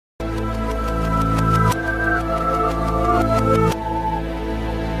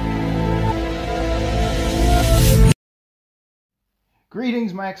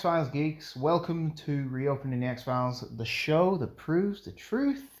Greetings, my X-Files geeks. Welcome to Reopening the X-Files, the show that proves the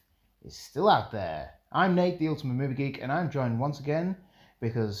truth is still out there. I'm Nate, the Ultimate Movie Geek, and I'm joined once again,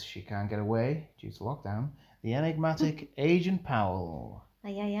 because she can't get away due to lockdown, the enigmatic Agent Powell.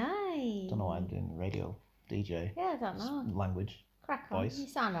 Aye. Don't know why I'm doing radio DJ. Yeah, I don't know. Language. Crack on. Voice. You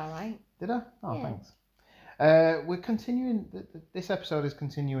sound alright. Did I? Oh, Yeah. thanks. We're continuing, this episode is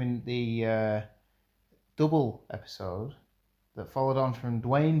continuing the double episode that followed on from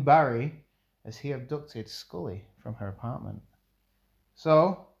Dwayne Barry as he abducted Scully from her apartment.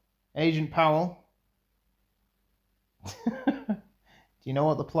 So, Agent Powell, do you know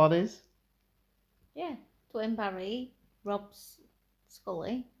what the plot is? Yeah. Dwayne Barry robs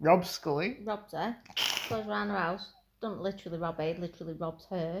Scully. Robs Scully. Robs her. Goes around her house. Doesn't literally rob her, literally robs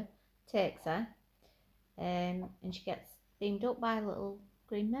her. Takes her. And she gets beamed up by little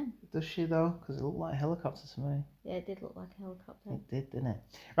green men. Does she though? Because it looked like a helicopter to me. Yeah, it did look like a helicopter. It did, didn't it?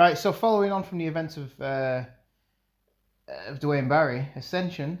 Right, so following on from the events of Dwayne Barry,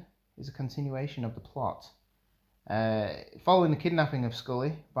 Ascension is a continuation of the plot. Following the kidnapping of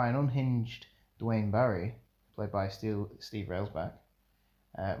Scully by an unhinged Dwayne Barry, played by Steve Railsback,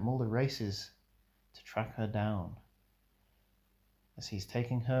 Mulder races to track her down as he's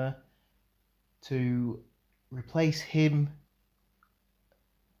taking her to replace him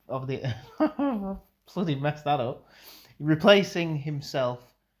of the bloody messed that up. Replacing himself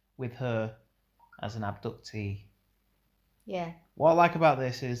with her as an abductee. Yeah. What I like about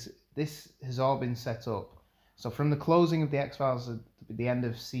this is this has all been set up. So from the closing of the X-Files at the end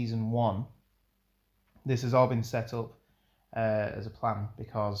of season 1, this has all been set up as a plan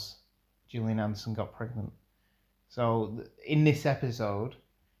because Gillian Anderson got pregnant. So in this episode,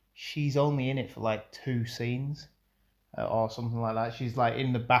 she's only in it for like 2 scenes or something like that. She's like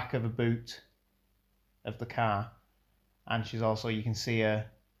in the back of a boot of the car, and she's also, you can see her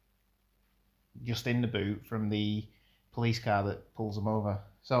just in the boot from the police car that pulls them over.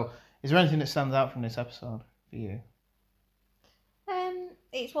 So is there anything that stands out from this episode for you?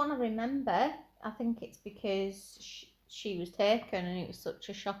 It's one I remember. I think it's because she was taken and it was such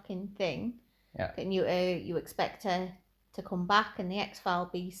a shocking thing. Yeah. And you expect her to come back and the X-File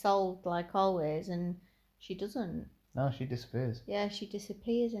be solved like always, and she doesn't. No, she disappears. Yeah, she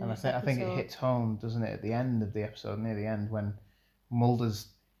disappears in And this I think it episode. hits home, doesn't it, at the end of the episode, near the end, when Mulder's...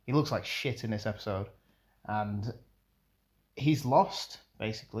 He looks like shit in this episode. And he's lost,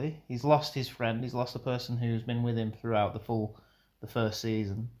 basically. He's lost his friend. He's lost the person who's been with him throughout the first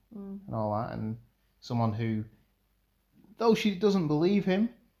season and all that. And someone who, though she doesn't believe him,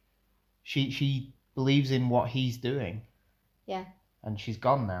 she believes in what he's doing. Yeah. And she's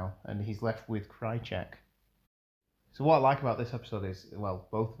gone now, and he's left with Krychek. So what I like about this episode is, well,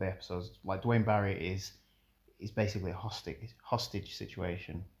 both of the episodes, like Dwayne Barry is basically a hostage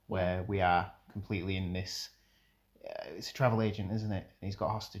situation where we are completely in this. It's a travel agent, isn't it? And he's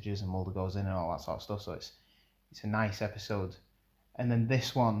got hostages, and Mulder goes in and all that sort of stuff. So it's a nice episode. And then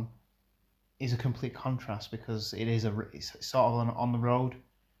this one is a complete contrast because it's sort of on the road.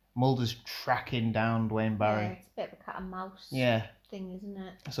 Mulder's tracking down Dwayne Barry. Yeah, it's a bit of a cat and mouse thing, isn't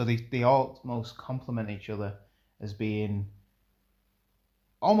it? So they almost complement each other as being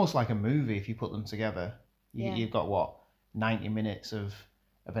almost like a movie if you put them together. You've got 90 minutes of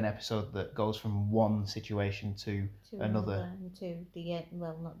an episode that goes from one situation to another. And to the end,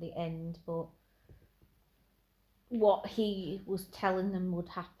 well, not the end, but what he was telling them would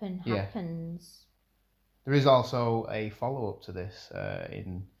happen happens. There is also a follow-up to this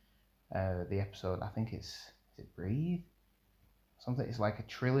in the episode. I think is it Breathe? Something. It's like a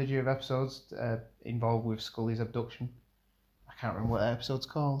trilogy of episodes involved with Scully's abduction. I can't remember what that episode's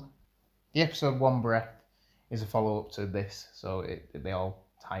called. The episode One Breath is a follow-up to this, so they all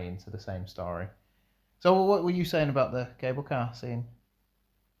tie into the same story. So what were you saying about the cable car scene?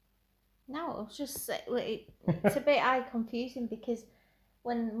 No, it was just it's a bit confusing because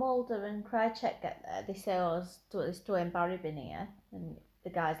when Mulder and Krychek get there, they say, "Oh, has Dwayne Barry been here?" And the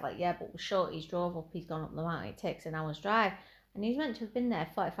guy's like, "Yeah, but we're short. He's drove up. He's gone up the mountain. It takes an hour's drive." And he's meant to have been there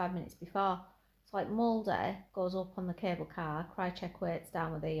 45 minutes before. It's like Mulder goes up on the cable car, Krychek waits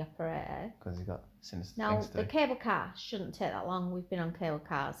down with the operator. Because he got sinister Now, things to the do. cable car shouldn't take that long. We've been on cable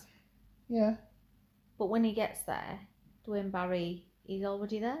cars. Yeah. But when he gets there, Dwayne Barry, he's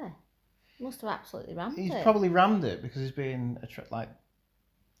already there. He must have absolutely rammed it. He's probably rammed it because he's been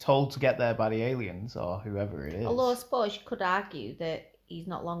told to get there by the aliens or whoever it is. Although I suppose you could argue that he's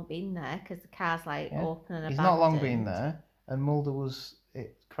not long been there because the car's open and abandoned. He's not long been there. And Mulder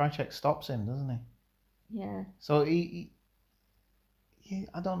Krychek stops him, doesn't he? Yeah. So he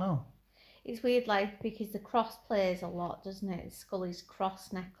I don't know. It's weird, like, because the cross plays a lot, doesn't it? Scully's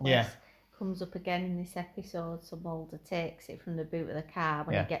cross necklace Yeah. comes up again in this episode. So Mulder takes it from the boot of the car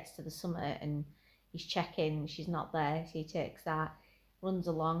when Yeah. he gets to the summit and he's checking, she's not there, so he takes that, runs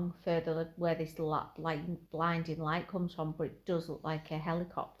along further where this blinding light comes from, but it does look like a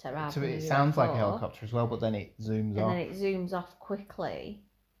helicopter. So it sounds like a helicopter as well, but then it zooms off. And then it zooms off quickly.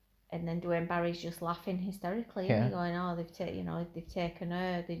 And then Dwayne Barry's just laughing hysterically, Yeah. going, "Oh, they've taken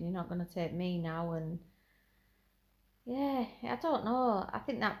her. Then you're not going to take me now." And yeah, I don't know. I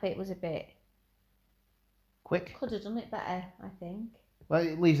think that bit was a bit Quick. Could have done it better, I think. Well,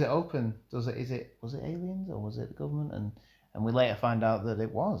 it leaves it open. Was it aliens or was it the government? And we later find out that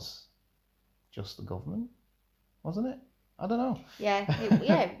it was just the government, wasn't it? I don't know. Yeah,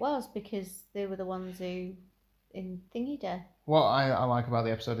 it was, because they were the ones who in Thingy Day. What I like about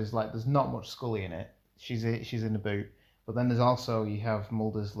the episode is, like, there's not much Scully in it. She's in the boot, but then there's also, you have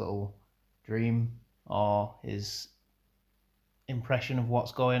Mulder's little dream or his impression of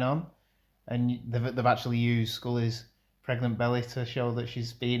what's going on, and they've actually used Scully's pregnant belly to show that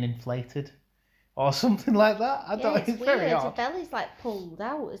she's being inflated or something like that. It's weird. very odd. The belly's like pulled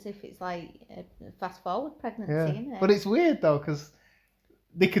out as if it's like a fast forward pregnancy, isn't it? But it's weird though, because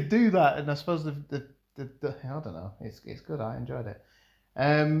they could do that, and I suppose the I don't know. It's good. I enjoyed it.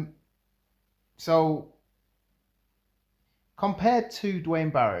 So compared to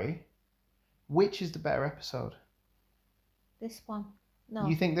Dwayne Barry, which is the better episode? This one. No.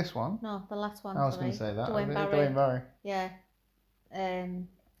 You think this one? No, the last one. I was going to say that. Dwayne Barry. Yeah. I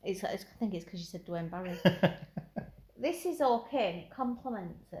think it's because you said Dwayne Barry. This is okay, and it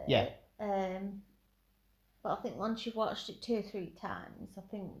complements it. Yeah. But I think once you've watched it 2 or 3 times, I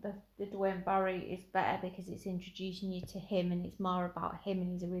think the Dwayne Barry is better because it's introducing you to him, and it's more about him,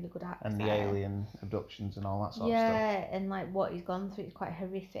 and he's a really good actor. And the alien abductions and all that sort of stuff. Yeah, and like what he's gone through is quite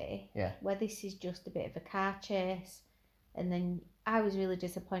horrific. Yeah. Where this is just a bit of a car chase, and then I was really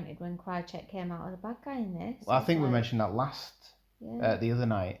disappointed when Krycek came out as a bad guy in this. Well, I think we mentioned that Yeah. the other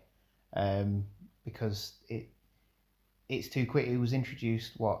night, because it's too quick. It was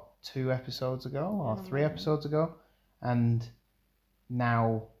introduced 2 episodes ago or 3 episodes ago, and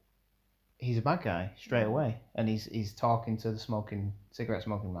now he's a bad guy straight away, and he's talking to the cigarette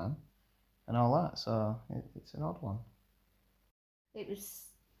smoking man and all that. So it's an odd one. It was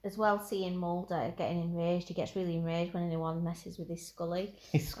as well seeing Mulder getting enraged. He gets really enraged when anyone messes with his Scully.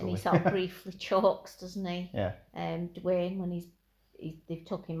 And he sort of briefly chokes, doesn't he? Yeah. Dwayne, when they've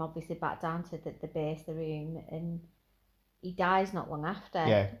took him obviously back down to the base of the room, and he dies not long after.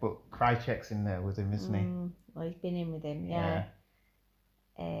 Yeah, but Krycek's in there with him, isn't he? Well, he's been in with him, yeah.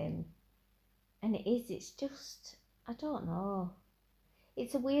 And it's just, I don't know.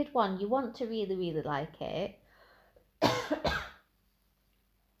 It's a weird one. You want to really, really like it.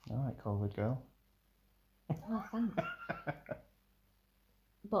 All right, COVID girl. Oh, thanks.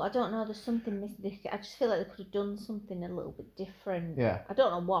 But I don't know, there's something missing. I just feel like they could have done something a little bit different. Yeah. I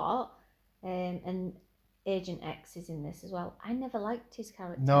don't know what. And Agent X is in this as well. I never liked his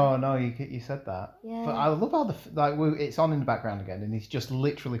character. No, you said that. Yeah. But I love how it's on in the background again, and he's just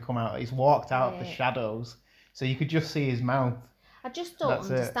literally come out. He's walked out of the shadows, so you could just see his mouth. I just don't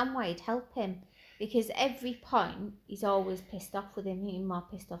understand why he'd help him, because every point he's always pissed off with him. He's more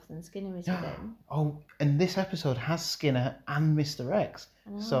pissed off than Skinner is with him. Oh, and this episode has Skinner and Mr. X.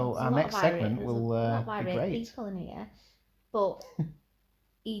 So our next segment will be great. People in here, but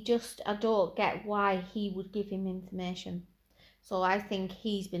I don't get why he would give him information. So I think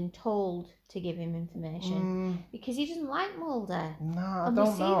he's been told to give him information because he doesn't like Mulder. No, I and don't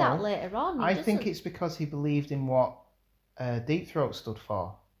we'll see know. that later on. I think it's because he believed in what Deep Throat stood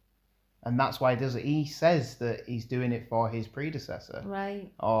for, and that's why he does it. He says that he's doing it for his predecessor,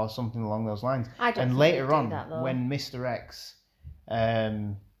 right, or something along those lines. I don't. And think later on, that, when Mr. X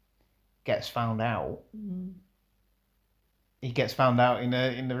gets found out, he gets found out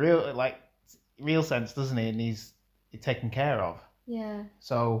in the real sense, doesn't he? And he's taken care of. Yeah.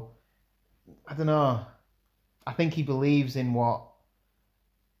 So I don't know. I think he believes in what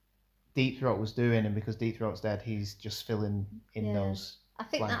Deep Throat was doing, and because Deep Throat's dead, he's just filling in those. I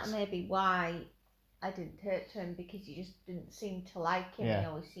think blanks. that may be why I didn't hurt to him, because you just didn't seem to like him. Yeah. He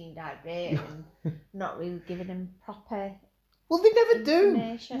always seemed irate and not really giving him proper. Well, they never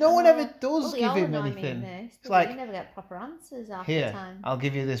do. No one ever does give him anything. anything. It's like you never get proper answers half the time. I'll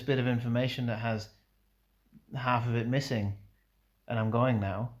give you this bit of information that has half of it missing, and I'm going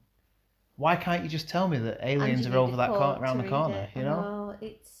now. Why can't you just tell me that aliens are over around the corner? You know,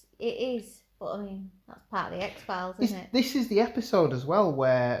 it is. But I mean, that's part of the X-Files, isn't it? This is the episode as well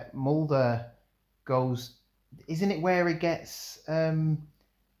where Mulder goes. Isn't it where he gets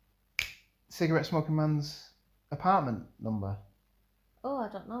cigarette smoking man's apartment number? Oh, I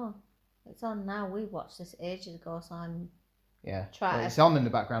don't know. It's on now. We watched this ages ago, so I'm Yeah, trying well, to it's on in the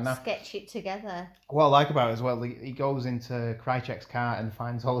background now. sketch it together. What I like about it as well, he goes into Krychek's car and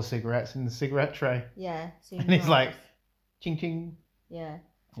finds all the cigarettes in the cigarette tray. Yeah. So And he's like, ching ching. yeah.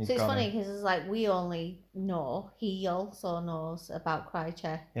 He's So it's gone funny in. because it's like we only know, he also knows about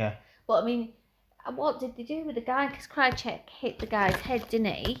Krychek. Yeah. But I mean, what did they do with the guy? Because Krychek hit the guy's head,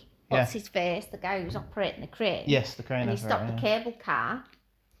 didn't he? What's his face? The guy who was operating the crane. Yes, the crane. And he stopped the cable car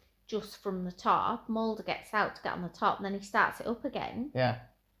just from the top. Mulder gets out to get on the top, and then he starts it up again. Yeah.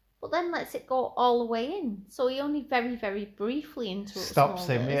 But then lets it go all the way in. So he only very, very briefly interrupts Stops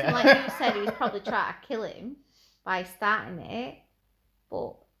him, Mulder's. yeah. And like you said, he was probably trying to kill him by starting it.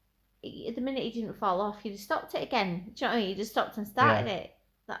 But at the minute he didn't fall off, you'd have stopped it again. Do you know what I mean? You'd have stopped and started it.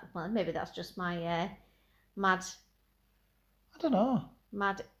 Well, maybe that's just my mad. I don't know.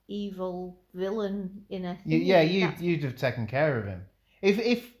 Mad evil villain in a. You'd have taken care of him.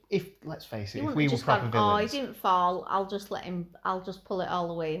 If let's face it, if we were proper villains, he didn't fall. I'll just let him. I'll just pull it all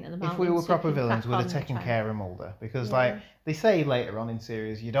the way into the mountains. if we were so proper he can villains, crack we'd have on taken and care of Mulder because, Yeah. like they say later on in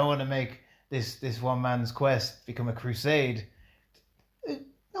series, you don't want to make this one man's quest become a crusade.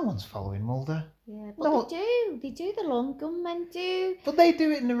 No one's following Mulder, Yeah, but No. they do. They do. The lone gunmen do. but they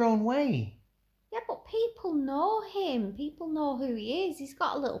do it in their own way. Yeah, but people know him. People know who he is. He's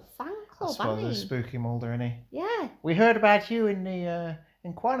got a little fan I club, suppose hasn't there's he? spooky Mulder, isn't he? Yeah. We heard about you in the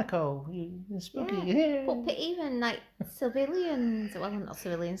in Quantico. You're spooky. Yeah. But even like civilians, well, not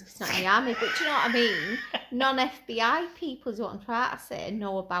civilians because it's not in the army, but do you know what I mean? Non-FBI people is what I'm trying to say,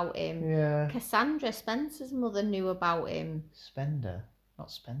 know about him. Yeah. Cassandra Spencer's mother knew about him. Spender, not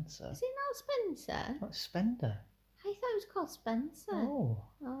Spencer. Is it not Spencer? Not Spender. I thought it was called Spencer. Oh.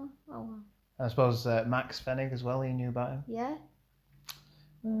 Oh well. I suppose Max Fennig as well. He knew about him. Yeah.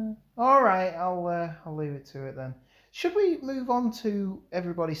 All right, I'll leave it to it then. Should we move on to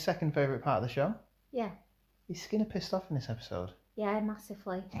everybody's second favourite part of the show? Yeah. Is Skinner pissed off in this episode? Yeah,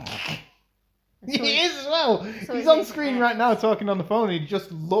 massively. He is as well. so He's is on his screen ex. right now talking on the phone and he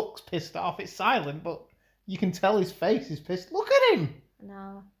just looks pissed off. It's silent, but you can tell his face is pissed. Look at him!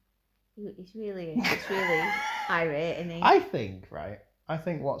 No. He's really irate, isn't he? I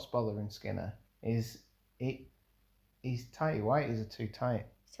think what's bothering Skinner is his tighty whities are too tight.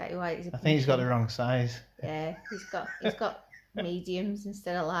 Tell you what, I think he's got the wrong size. Yeah, he's got mediums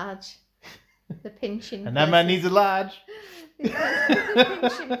instead of large. The pinching. And that man needs a large. The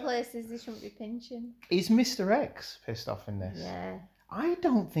pinching places they shouldn't be pinching. Is Mr. X pissed off in this? Yeah. I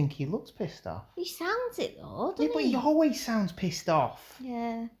don't think he looks pissed off. He sounds it though, Yeah, doesn't but he? he always sounds pissed off.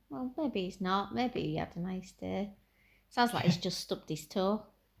 Yeah. Well, maybe he's not. Maybe he had a nice day. Sounds like he's just stubbed his toe.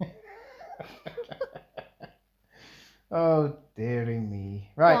 Oh, dearie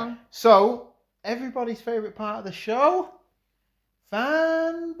me. Go Right, on. so everybody's favourite part of the show,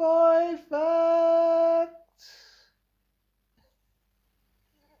 Fanboy Facts.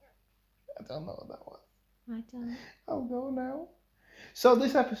 I don't know what that was. I don't. I'll go now. So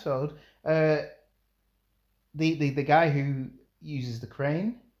this episode, the guy who uses the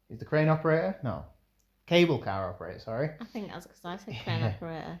crane is the crane operator. No, cable car operator. Sorry, I think that's because I said crane Yeah.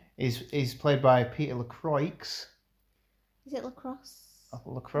 operator. is played by Peter LaCroix. Is it lacrosse?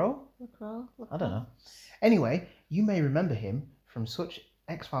 LaCroix? Lacrosse? I don't know. Anyway, you may remember him from such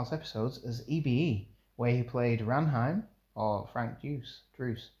X-Files episodes as EBE, where he played Ranheim or Frank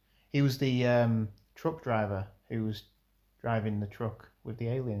Drews. He was the truck driver who was driving the truck with the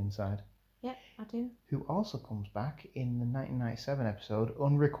alien inside, Yep, I do. who also comes back in the 1997 episode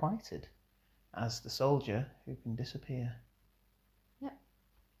Unrequited as the soldier who can disappear.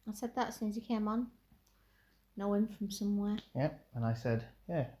 I said that as soon as he came on. Know him from somewhere. Yep, and I said,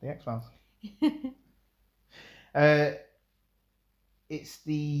 yeah, the X-Files. At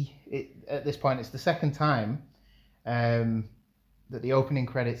this point, it's the second time that the opening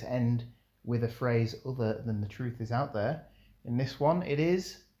credits end with a phrase other than "the truth is out there." In this one, it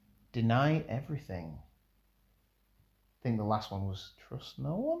is "deny everything." I think the last one was "trust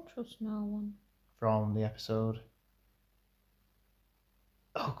no one" Trust no one. from the episode.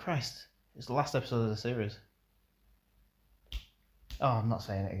 Oh Christ! It's the last episode of the series. Oh, I'm not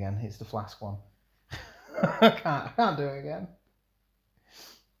saying it again. It's the Flask one. I can't do it again.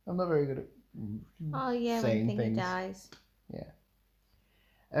 I'm not very good at Oh yeah, saying when Thingy things. dies.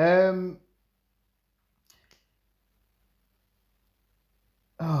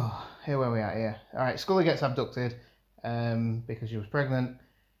 Oh, here where we are here. All right, Scully gets abducted because she was pregnant.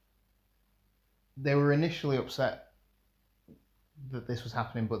 They were initially upset that this was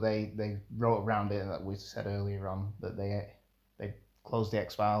happening, but they wrote around it, and that we said earlier on that they closed the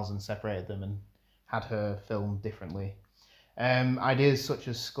X-Files and separated them and had her filmed differently. Ideas such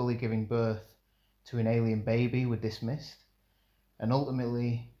as Scully giving birth to an alien baby were dismissed, and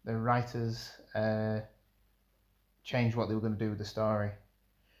ultimately the writers changed what they were going to do with the story.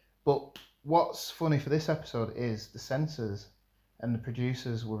 But what's funny for this episode is the censors and the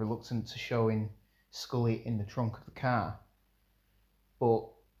producers were reluctant to showing Scully in the trunk of the car, but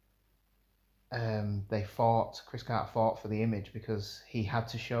Chris Carter fought for the image because he had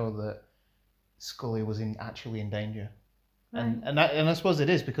to show that Scully was actually in danger. Right. And I suppose it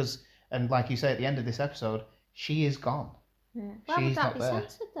is because, and like you say at the end of this episode, she is gone. Yeah. Why would She's that not be there.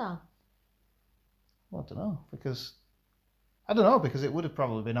 censored though? Well, because it would have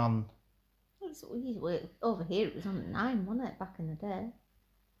probably been on. Over here it was on 9, wasn't it, back in the day?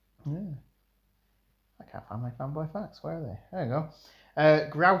 Yeah. I can't find my fanboy facts. Where are they? There you go.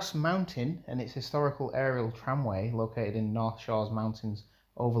 Grouse Mountain and its historical aerial tramway, located in North Shores Mountains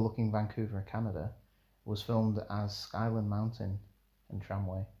overlooking Vancouver, Canada, was filmed as Skyland Mountain and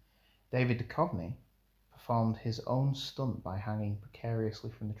Tramway. David Duchovny performed his own stunt by hanging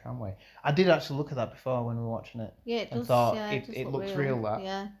precariously from the tramway. I did actually look at that before when we were watching it. Yeah, it and does. thought Yeah, it does looks look real, that.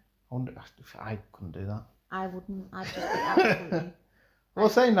 Yeah. I couldn't do that. I wouldn't. I'd just be absolutely. Well,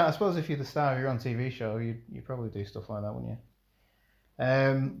 saying that, I suppose if you're the star of your own TV show, you probably do stuff like that, wouldn't you?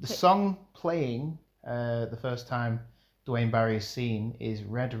 The song playing the first time Dwayne Barry is seen is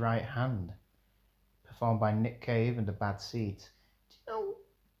Red Right Hand, performed by Nick Cave and the Bad Seeds. Do you know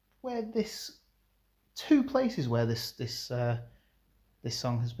where two places where this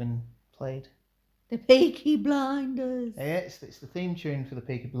song has been played? The Peaky Blinders. Yeah, it's the theme tune for the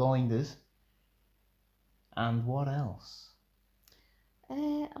Peaky Blinders. And what else?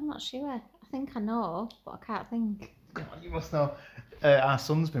 I'm not sure. I think I know, but I can't think. God, you must know. Our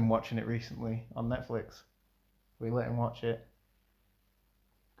son's been watching it recently on Netflix. We let him watch it.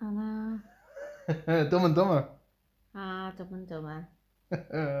 And Dumb and Dumber. Dumb and Dumber.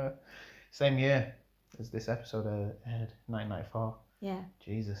 Same year as this episode aired, 1994. Yeah.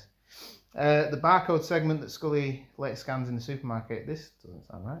 Jesus. The barcode segment that Scully later scans in the supermarket. This doesn't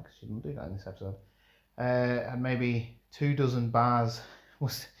sound right because she didn't do that in this episode. Had maybe 24 bars.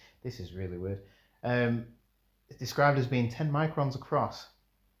 This is really weird. It's described as being 10 microns across,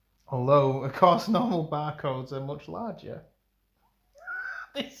 although of course normal barcodes are much larger.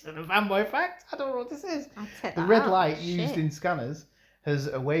 This is a fanboy fact. I don't know what this is. The red light used in scanners has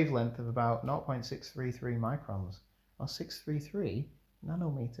a wavelength of about 0.633 microns, or 633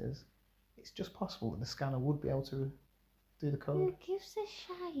 nanometers. It's just possible that the scanner would be able to do the code. Who gives a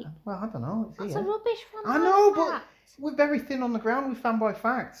shite? Well, I don't know. It's That's here. a rubbish fanboy I know, fact. but we're very thin on the ground with fanboy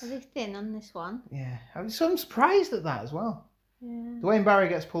facts. Very thin on this one. Yeah, I'm surprised at that as well. Yeah. Dwayne Barry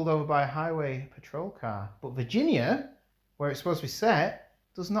gets pulled over by a highway patrol car, but Virginia, where it's supposed to be set,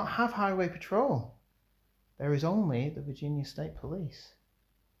 does not have highway patrol. There is only the Virginia State Police.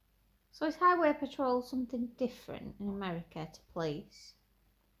 So is highway patrol something different in America to police?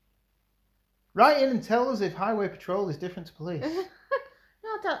 Write in and tell us if highway patrol is different to police. No,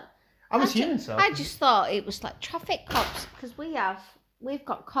 I don't. I'm assuming so. I just thought it was like traffic cops because we've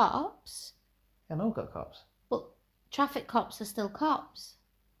got cops, I know we've got cops. but traffic cops are still cops.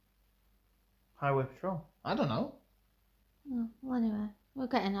 Highway patrol. I don't know. Oh, well, anyway, we're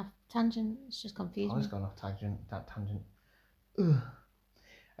getting off tangent. It's just confusing. Always gone off tangent. Ugh.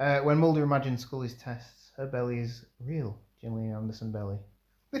 When Mulder imagines Scully's tests, her belly is real Gillian Anderson belly.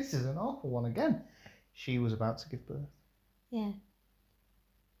 This is an awful one again. She was about to give birth. Yeah.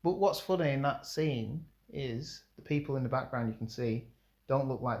 But what's funny in that scene is the people in the background you can see don't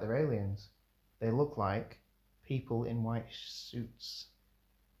look like they're aliens. They look like people in white suits.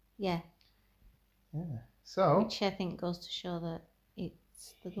 Yeah. Yeah. So Which I think goes to show that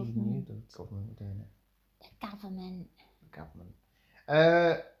it's the he government. knew the government were doing it. The government. The government.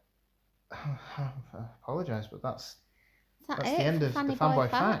 I apologise, but that's the end of the fanboy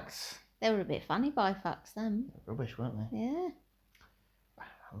facts. They were a bit funny boy facts then. Rubbish, weren't they? Yeah.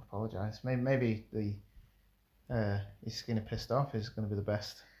 I apologise. Maybe the Is Skinner Pissed Off is going to be the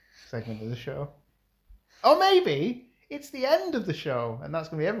best segment of the show. Or maybe it's the end of the show and that's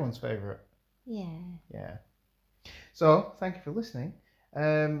going to be everyone's favourite. Yeah. Yeah. So, thank you for listening.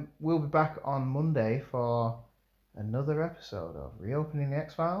 We'll be back on Monday for another episode of Reopening the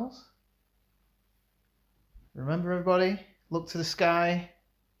X-Files. Remember, everybody, look to the sky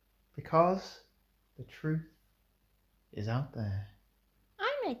because the truth is out there. I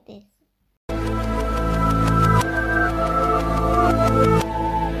read this.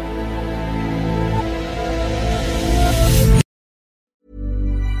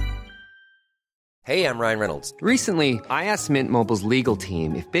 Hey, I'm Ryan Reynolds. Recently, I asked Mint Mobile's legal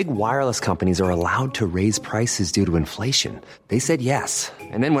team if big wireless companies are allowed to raise prices due to inflation. They said yes.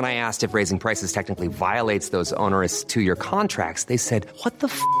 And then when I asked if raising prices technically violates those onerous two-year contracts, they said, "What the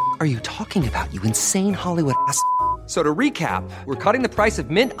f*** are you talking about, you insane Hollywood ass?" So to recap, we're cutting the price of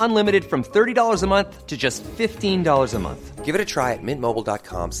Mint Unlimited from $30 a month to just $15 a month. Give it a try at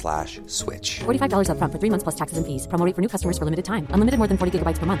mintmobile.com/switch. $45 up front for 3 months plus taxes and fees. Promo rate for new customers for limited time. Unlimited more than 40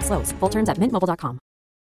 gigabytes per month. Slows full terms at mintmobile.com.